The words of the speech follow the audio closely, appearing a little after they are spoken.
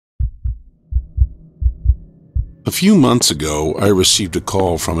A few months ago, I received a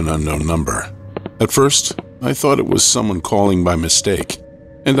call from an unknown number. At first, I thought it was someone calling by mistake,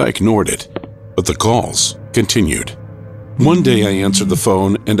 and I ignored it. But the calls continued. One day I answered the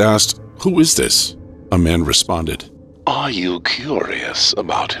phone and asked, "Who is this?" A man responded, "Are you curious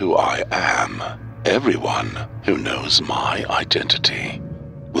about who I am? Everyone who knows my identity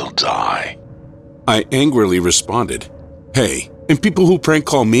will die." I angrily responded, "Hey, and people who prank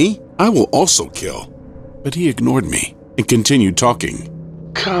call me, I will also kill." But he ignored me and continued talking.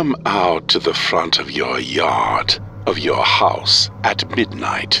 "Come out to the front of your yard, of your house, at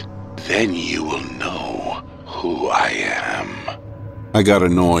midnight. Then you will know who I am." I got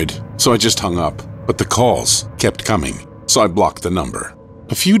annoyed, so I just hung up, but the calls kept coming, so I blocked the number.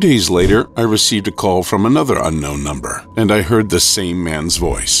 A few days later, I received a call from another unknown number, and I heard the same man's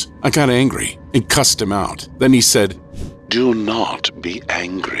voice. I got angry and cussed him out. Then he said, "Do not be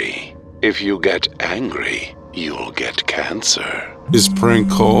angry. If you get angry, you'll get cancer." His prank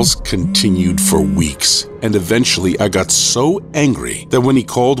calls continued for weeks, and eventually I got so angry that when he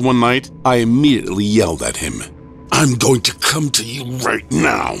called one night, I immediately yelled at him, "I'm going to come to you right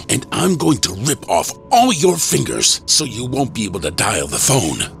now, and I'm going to rip off all your fingers so you won't be able to dial the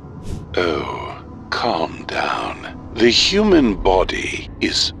phone." Oh, calm down. The human body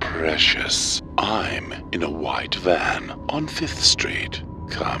is precious. I'm in a white van on 5th Street.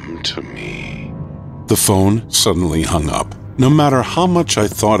 Come to me. The phone suddenly hung up. No matter how much I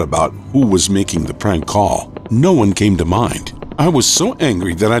thought about who was making the prank call, no one came to mind. I was so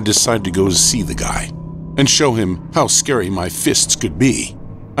angry that I decided to go see the guy and show him how scary my fists could be.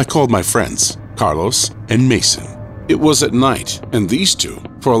 I called my friends, Carlos and Mason. It was at night, and these two,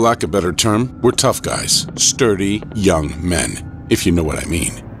 for lack of a better term, were tough guys, sturdy, young men, if you know what I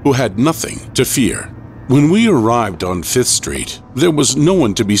mean, who had nothing to fear. When we arrived on 5th Street, there was no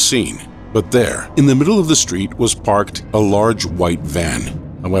one to be seen. But there, in the middle of the street, was parked a large white van.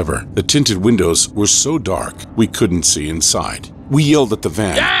 However, the tinted windows were so dark, we couldn't see inside. We yelled at the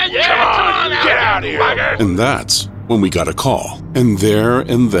van, Come on, get out of here, bugger! And that's when we got a call. And there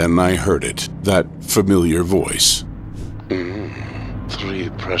and then I heard it, that familiar voice. 3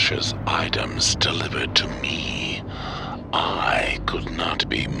 precious items delivered to me. I could not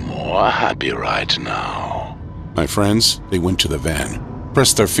be more happy right now. My friends, they went to the van,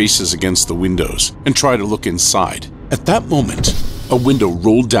 pressed their faces against the windows, and tried to look inside. At that moment, a window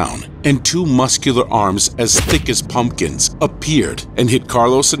rolled down, and 2 muscular arms as thick as pumpkins appeared and hit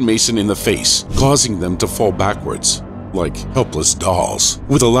Carlos and Mason in the face, causing them to fall backwards, like helpless dolls.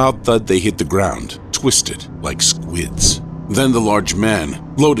 With a loud thud, they hit the ground, twisted like squids. Then the large man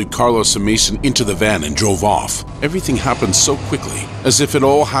loaded Carlos and Mason into the van and drove off. Everything happened so quickly, as if it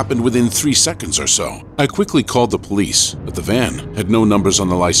all happened within 3 seconds or so. I quickly called the police, but the van had no numbers on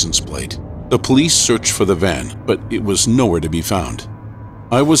the license plate. The police searched for the van, but it was nowhere to be found.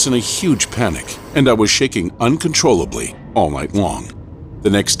 I was in a huge panic, and I was shaking uncontrollably all night long. The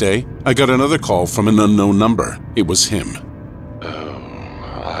next day, I got another call from an unknown number. It was him. Oh,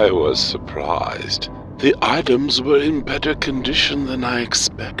 I was surprised. The items were in better condition than I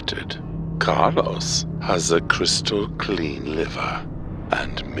expected. Carlos has a crystal clean liver,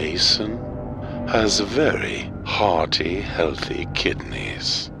 and Mason has very hearty, healthy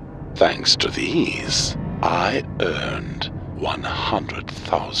kidneys. Thanks to these, I earned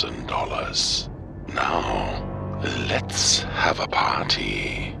 $100,000. Now, let's have a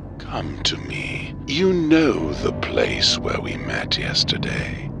party. Come to me. You know the place where we met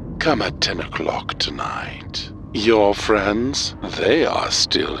yesterday. Come at 10 o'clock tonight. Your friends, they are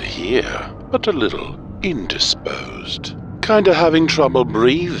still here, but a little indisposed. Kinda having trouble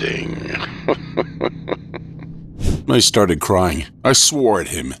breathing. I started crying. I swore at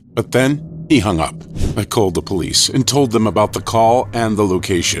him, but then he hung up. I called the police and told them about the call and the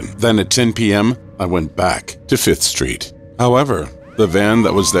location. Then at 10 p.m., I went back to 5th Street. However, the van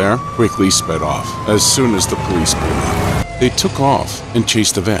that was there quickly sped off as soon as the police pulled up. They took off and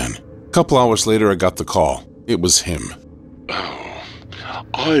chased the van. A couple hours later, I got the call. It was him. Oh,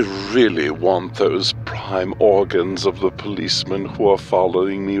 I really want those prime organs of the policemen who are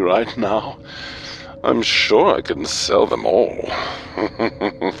following me right now. I'm sure I can sell them all.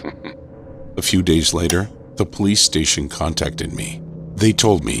 A few days later, the police station contacted me. They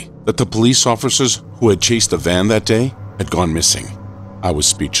told me that the police officers who had chased the van that day had gone missing. I was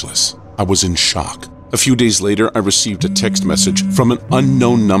speechless. I was in shock. A few days later, I received a text message from an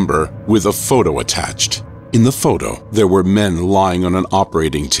unknown number with a photo attached. In the photo, there were men lying on an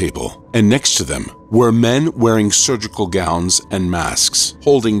operating table, and next to them were men wearing surgical gowns and masks,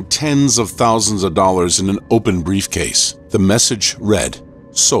 holding tens of thousands of dollars in an open briefcase. The message read,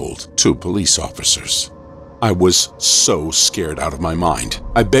 "Sold to police officers." I was so scared out of my mind.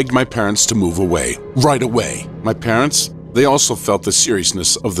 I begged my parents to move away, right away. My parents, they also felt the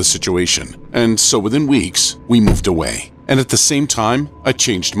seriousness of the situation, and so within weeks, we moved away. And at the same time, I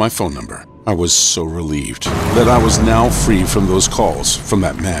changed my phone number. I was so relieved that I was now free from those calls from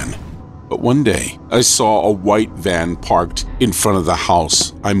that man. But one day, I saw a white van parked in front of the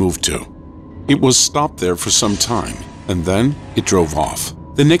house I moved to. It was stopped there for some time, and then it drove off.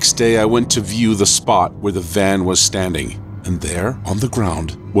 The next day, I went to view the spot where the van was standing, and there, on the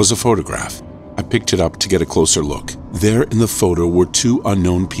ground, was a photograph. I picked it up to get a closer look. There in the photo were two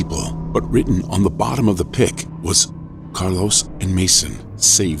unknown people, but written on the bottom of the pic was Carlos and Mason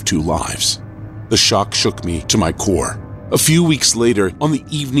saved 2 lives. The shock shook me to my core. A few weeks later, on the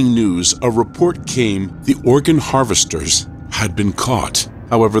evening news, a report came the organ harvesters had been caught.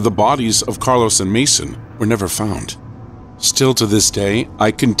 However, the bodies of Carlos and Mason were never found. Still to this day, I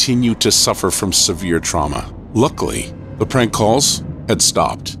continue to suffer from severe trauma. Luckily, the prank calls had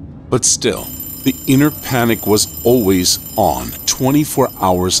stopped, but still, the inner panic was always on, 24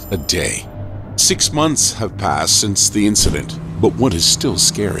 hours a day. 6 months have passed since the incident, but what is still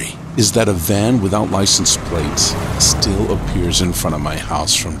scary is that a van without license plates still appears in front of my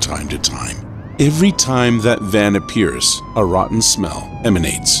house from time to time. Every time that van appears, a rotten smell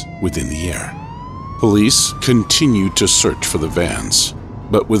emanates within the air. Police continue to search for the vans,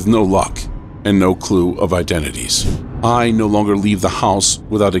 but with no luck and no clue of identities. I no longer leave the house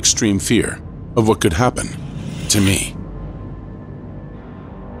without extreme fear of what could happen to me.